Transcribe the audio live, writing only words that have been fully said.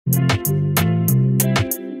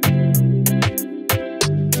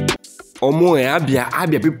Omo,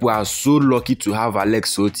 Abia people are so lucky to have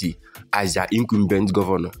Otti as their incumbent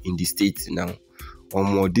governor in the state now.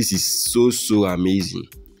 Omo, this is so amazing.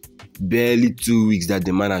 Barely 2 weeks that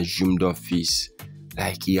the man assumed office.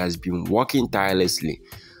 Like, he has been working tirelessly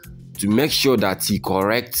to make sure that he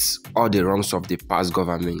corrects all the wrongs of the past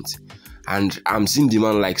government. And I'm seeing the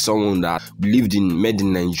man like someone that believed in made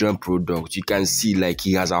in Nigerian products. You can see like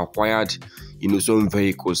he has acquired Innoson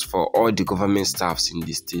vehicles for all the government staffs in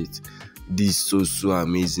the state. This is so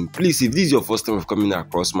amazing. Please, if this is your first time of coming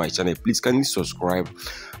across my channel, please kindly subscribe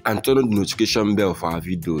and turn on the notification bell for our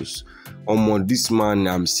videos. This man,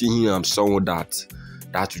 I'm seeing him as someone that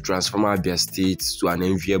will transform Abia state to an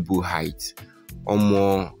enviable height.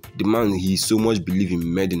 The man, he so much believe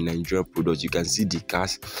in made in Nigerian products. You can see the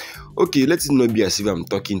cars. Okay, let it not be as if I'm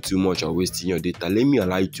talking too much or wasting your data. Let me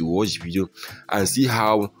allow you to watch the video and see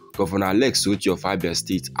how Governor Otti of Abia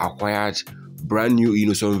state acquired brand new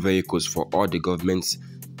Innoson vehicles for all the governments.